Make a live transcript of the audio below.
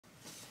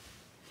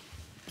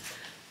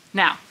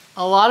Now,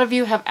 a lot of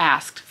you have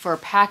asked for a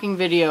packing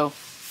video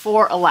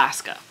for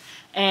Alaska,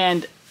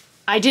 and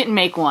I didn't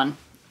make one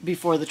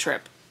before the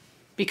trip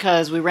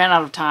because we ran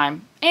out of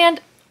time and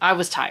I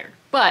was tired.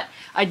 But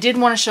I did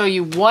want to show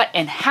you what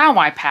and how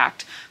I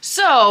packed,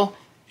 so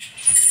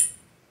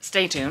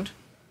stay tuned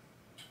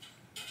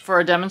for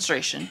a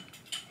demonstration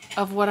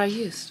of what I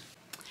used.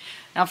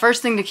 Now,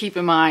 first thing to keep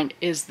in mind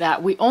is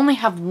that we only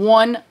have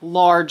one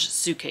large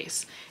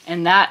suitcase,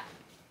 and that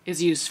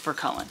is used for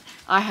Cullen.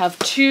 I have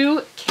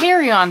 2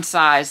 carry-on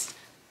sized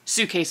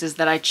suitcases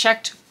that I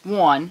checked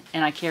one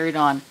and I carried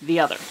on the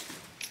other.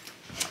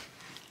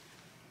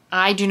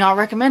 I do not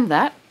recommend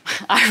that.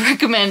 I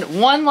recommend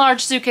one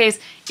large suitcase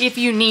if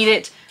you need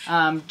it,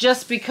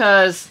 just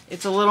because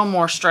it's a little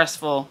more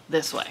stressful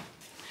this way.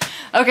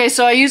 Okay,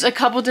 so I use a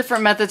couple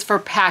different methods for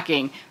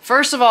packing.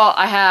 First of all,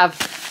 I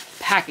have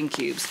packing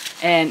cubes,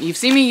 and you've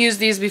seen me use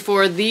these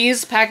before.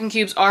 These packing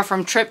cubes are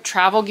from Trip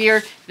Travel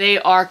Gear. They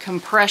are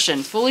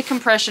compression, fully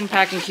compression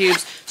packing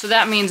cubes, so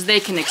that means they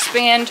can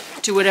expand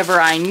to whatever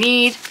I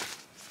need.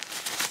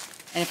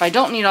 And if I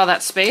don't need all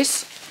that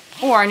space,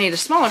 or I need a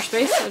smaller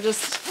space, I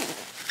just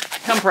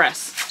compress.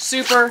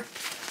 Super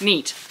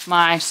neat.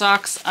 My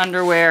socks,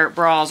 underwear,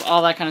 bras,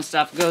 all that kind of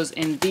stuff goes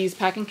in these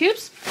packing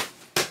cubes.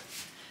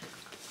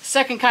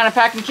 Second kind of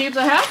packing cubes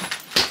I have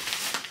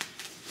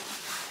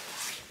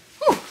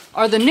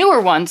are the newer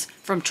ones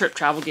from Trip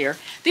Travel Gear.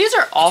 These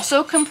are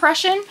also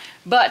compression,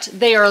 but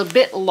they are a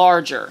bit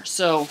larger.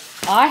 So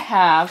I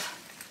have,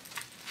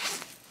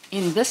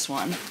 in this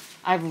one,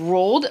 I've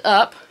rolled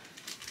up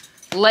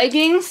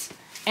leggings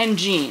and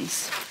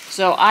jeans.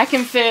 So I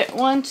can fit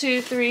 1,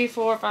 2, 3,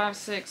 4, 5,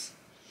 6,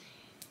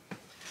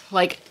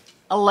 like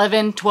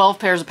 11, 12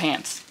 pairs of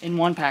pants in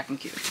one packing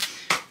cube.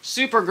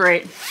 Super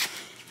great.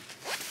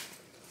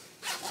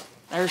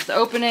 There's the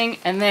opening,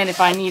 and then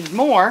if I need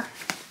more,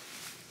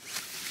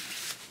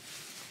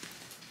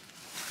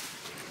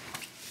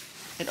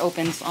 it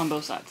opens on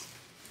both sides.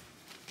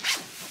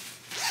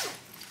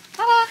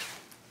 Ta-da!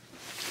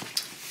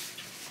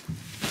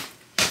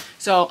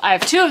 So I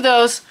have 2 of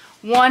those.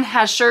 One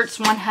has shirts,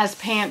 one has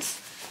pants.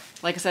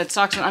 Like I said,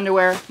 socks and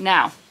underwear.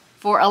 Now,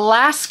 for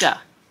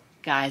Alaska,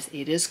 guys,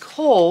 it is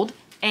cold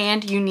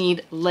and you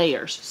need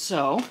layers.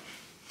 So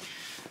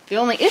the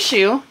only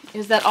issue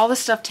is that all this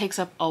stuff takes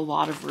up a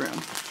lot of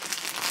room.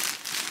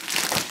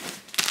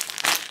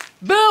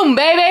 Boom,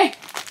 baby!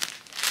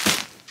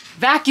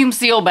 Vacuum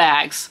seal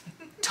bags.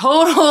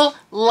 Total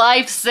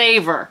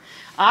lifesaver.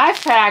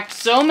 I've packed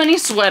so many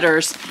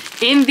sweaters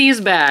in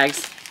these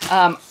bags.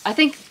 I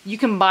think you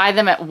can buy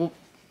them at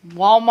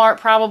Walmart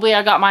probably.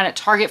 I got mine at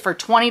Target for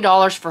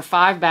 $20 for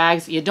 5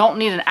 bags. You don't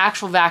need an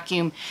actual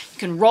vacuum. You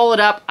can roll it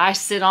up. I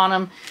sit on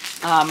them.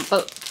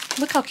 But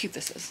look how cute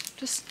this is.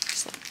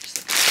 Just look.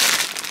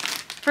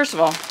 First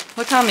of all,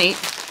 look how neat.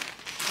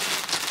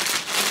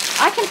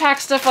 I can pack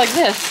stuff like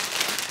this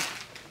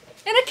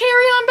in a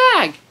carry-on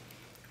bag.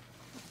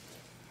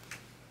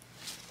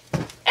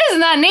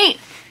 Isn't that neat?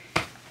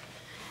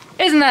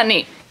 Isn't that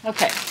neat?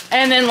 Okay,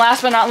 and then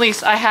last but not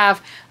least, I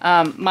have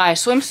my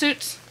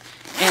swimsuits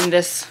in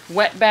this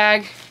wet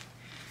bag.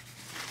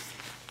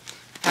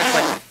 I have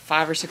like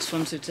 5 or 6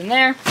 swimsuits in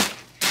there.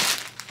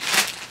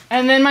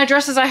 And then my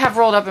dresses I have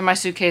rolled up in my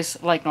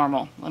suitcase like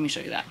normal. Let me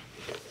show you that.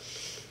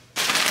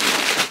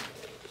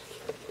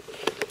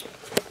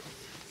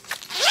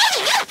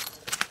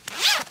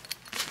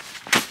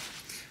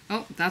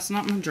 Oh, that's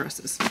not my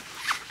dresses.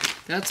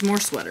 That's more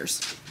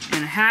sweaters.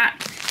 And a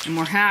hat, and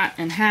more hat,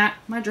 and hat.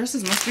 My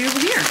dresses must be over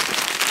here.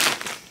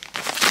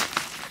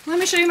 Let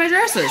me show you my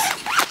dresses.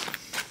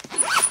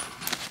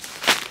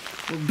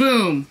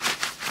 Boom.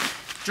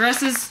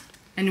 Dresses,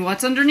 and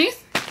what's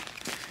underneath?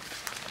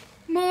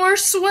 More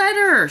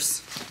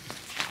sweaters.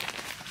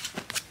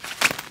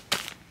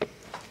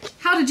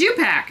 How did you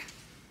pack?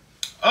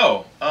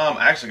 Oh,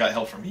 I actually got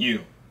help from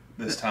you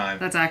this time.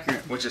 That's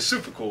accurate. Which is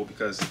super cool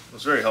because it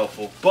was very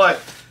helpful.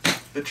 But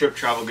the Trip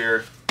Travel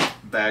Gear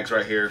bags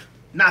right here,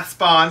 not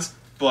spawns,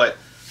 but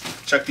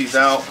check these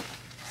out.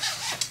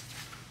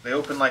 They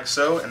open like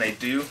so, and they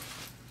do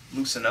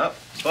loosen up,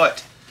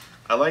 but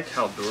I like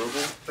how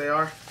durable they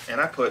are. And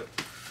I put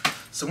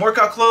some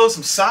workout clothes,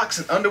 some socks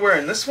and underwear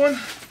in this one,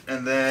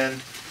 and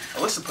then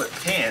Alyssa put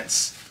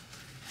pants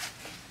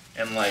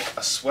and like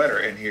a sweater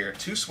in here.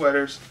 2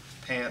 sweaters,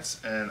 pants,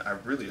 and I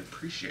really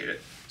appreciate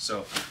it.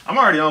 So I'm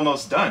already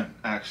almost done,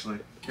 actually.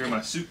 Here are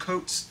my suit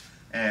coats,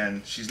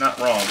 and she's not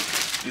wrong.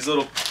 These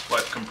little,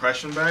 what,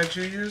 compression bags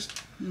you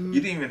used? You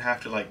didn't even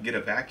have to like get a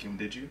vacuum,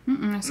 did you?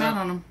 I sat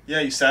on them. Yeah,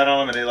 you sat on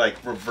them and they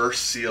like reverse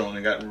seal and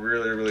they got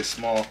really, really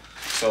small.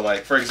 So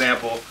like, for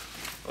example,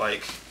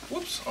 like,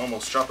 whoops,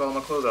 almost dropped all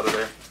my clothes out of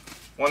there.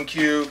 1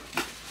 cube,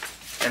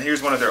 and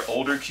here's one of their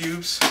older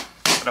cubes.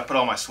 And I put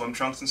all my swim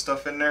trunks and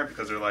stuff in there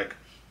because they're like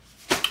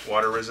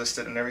water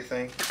resistant and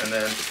everything. And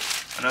then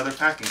another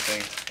packing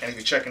thing. And if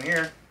you check in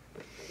here,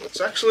 it's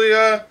actually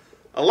a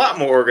lot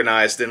more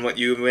organized than what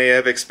you may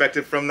have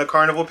expected from the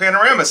Carnival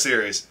Panorama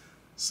series.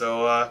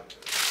 So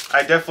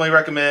I definitely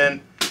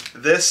recommend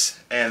this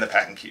and the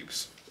packing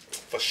cubes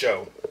for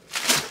show.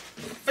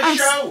 For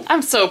show.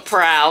 I'm so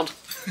proud.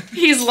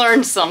 He's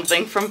learned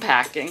something from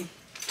packing.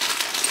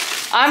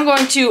 I'm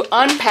going to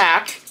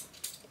unpack,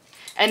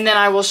 and then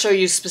I will show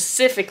you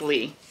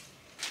specifically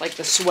like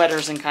the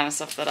sweaters and kind of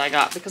stuff that I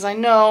got, because I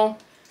know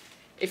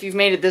if you've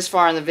made it this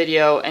far in the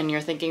video and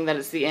you're thinking that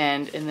it's the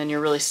end and then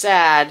you're really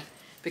sad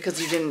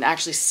because you didn't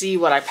actually see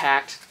what I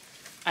packed.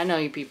 I know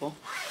you people.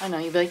 I know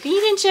you'd be like, you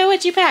didn't show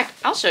what you packed.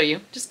 I'll show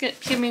you. Just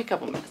give me a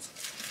couple minutes.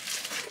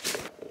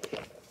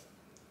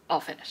 I'll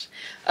finish.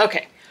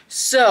 Okay,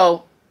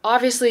 so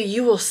obviously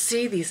you will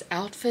see these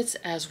outfits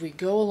as we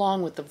go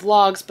along with the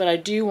vlogs, but I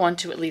do want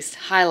to at least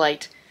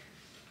highlight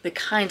the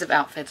kinds of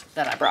outfits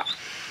that I brought.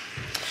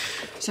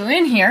 So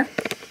in here,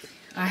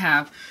 I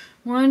have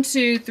 1,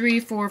 2, 3,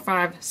 4,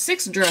 5,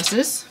 6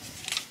 dresses.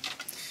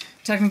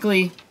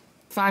 Technically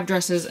 5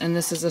 dresses, and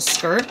this is a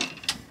skirt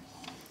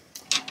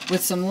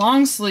with some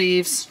long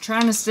sleeves.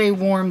 Trying to stay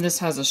warm, this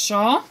has a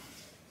shawl.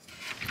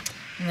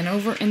 And then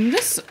over in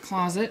this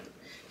closet,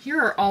 here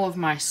are all of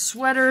my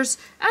sweaters.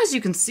 As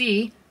you can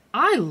see,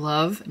 I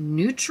love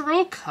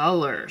neutral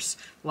colors.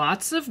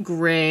 Lots of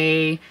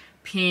gray,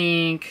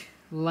 pink,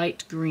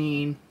 light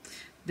green.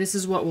 This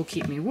is what will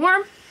keep me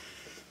warm.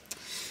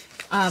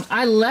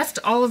 I left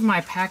all of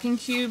my packing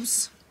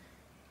cubes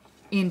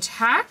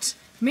intact,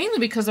 mainly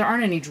because there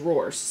aren't any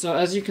drawers. So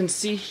as you can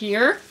see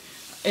here,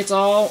 it's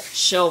all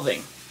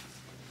shelving.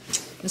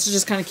 This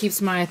just kind of keeps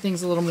my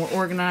things a little more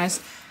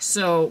organized.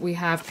 So we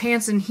have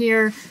pants in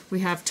here,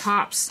 we have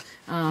tops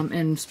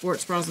and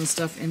sports bras and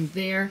stuff in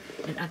there.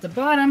 And at the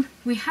bottom,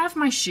 we have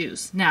my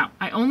shoes. Now,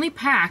 I only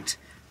packed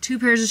 2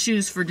 pairs of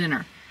shoes for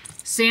dinner.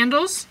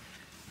 Sandals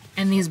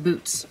and these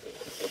boots.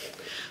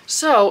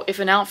 So, if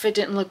an outfit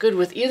didn't look good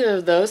with either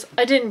of those,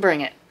 I didn't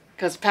bring it,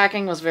 because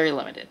packing was very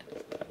limited.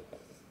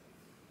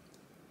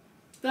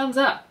 Thumbs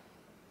up!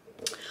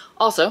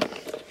 Also,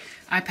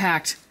 I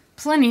packed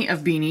plenty of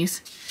beanies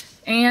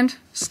and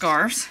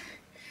scarves,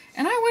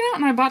 and I went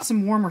out and I bought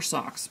some warmer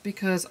socks,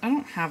 because I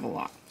don't have a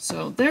lot.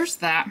 So, there's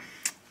that.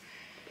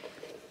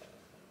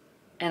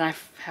 And I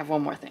have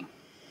one more thing.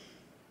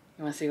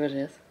 You want to see what it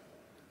is?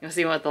 You want to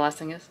see what the last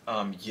thing is?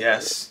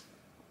 Yes.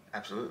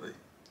 Absolutely.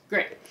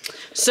 Great.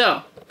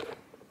 So,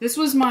 this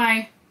was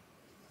my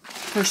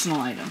personal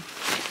item.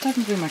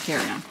 Technically my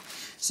carry-on.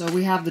 So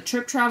we have the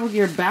Trip Travel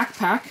Gear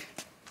backpack,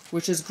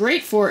 which is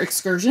great for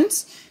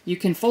excursions. You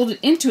can fold it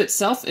into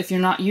itself if you're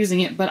not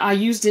using it, but I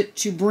used it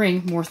to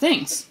bring more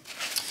things.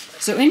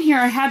 So in here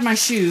I had my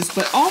shoes,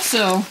 but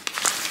also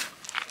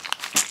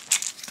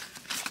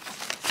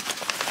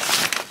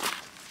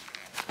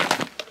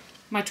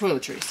my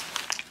toiletries.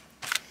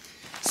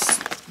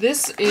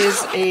 This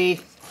is a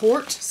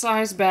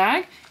quart-size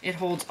bag. It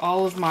holds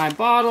all of my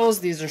bottles.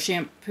 These are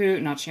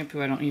shampoo, not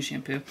shampoo, I don't use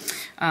shampoo,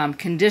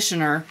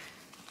 conditioner,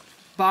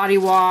 body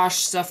wash,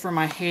 stuff for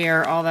my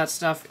hair, all that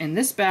stuff in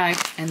this bag.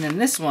 And then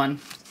this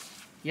one,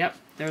 yep,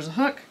 there's a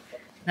hook.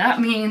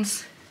 That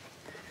means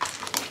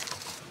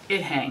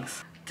it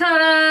hangs.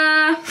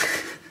 Ta-da!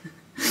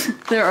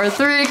 There are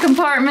 3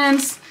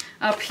 compartments.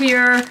 Up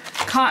here,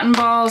 cotton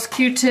balls,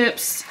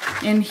 Q-tips.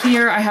 In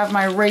here I have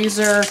my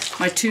razor,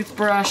 my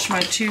toothbrush,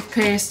 my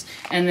toothpaste,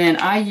 and then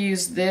I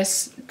use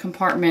this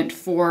compartment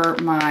for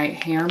my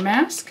hair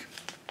mask.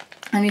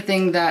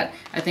 Anything that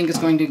I think is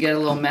going to get a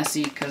little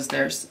messy because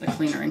there's a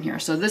cleaner in here.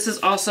 So this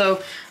is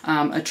also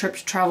a Trip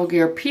Travel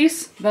Gear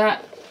piece,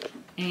 that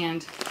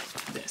and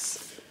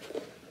this.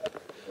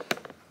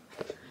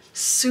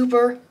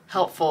 Super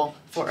helpful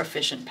for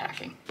efficient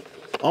packing.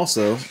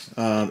 Also,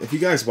 if you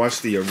guys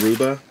watched the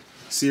Aruba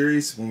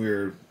series when we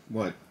were,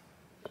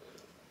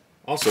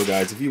 Also,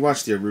 guys, if you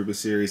watched the Aruba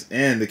series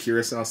and the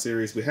Curacao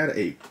series, we had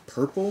a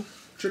purple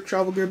Trip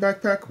Travel Gear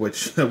backpack,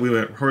 which we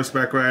went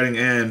horseback riding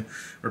and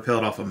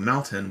rappelled off a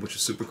mountain, which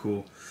is super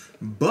cool.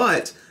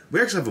 But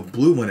we actually have a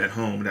blue one at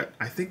home that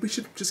I think we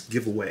should just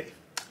give away.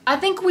 I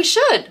think we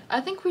should.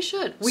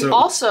 We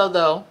also,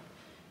 though,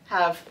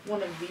 have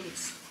one of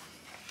these.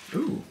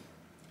 Ooh.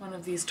 One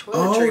of these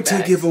toiletry bags.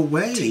 To give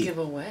away. To give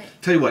away.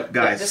 Tell you what,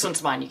 guys. Yeah, this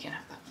one's mine. You can't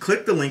have that.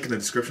 Click the link in the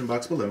description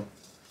box below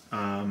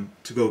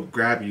to go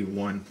grab you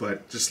one.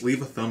 But just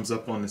leave a thumbs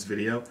up on this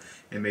video,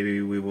 and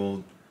maybe we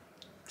will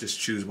just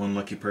choose one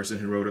lucky person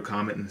who wrote a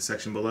comment in the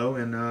section below,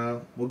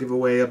 and we'll give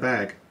away a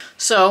bag.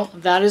 So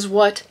that is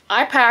what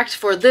I packed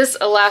for this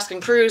Alaskan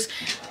cruise.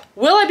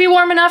 Will I be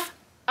warm enough?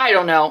 I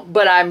don't know,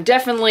 but I'm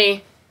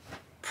definitely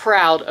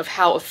proud of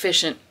how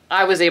efficient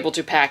I was able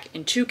to pack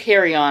in 2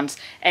 carry-ons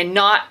and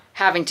not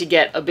having to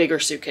get a bigger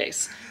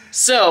suitcase.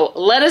 So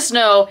let us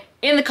know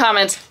in the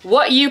comments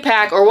what you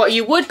pack or what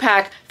you would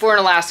pack for an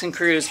Alaskan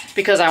cruise,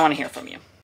 because I want to hear from you.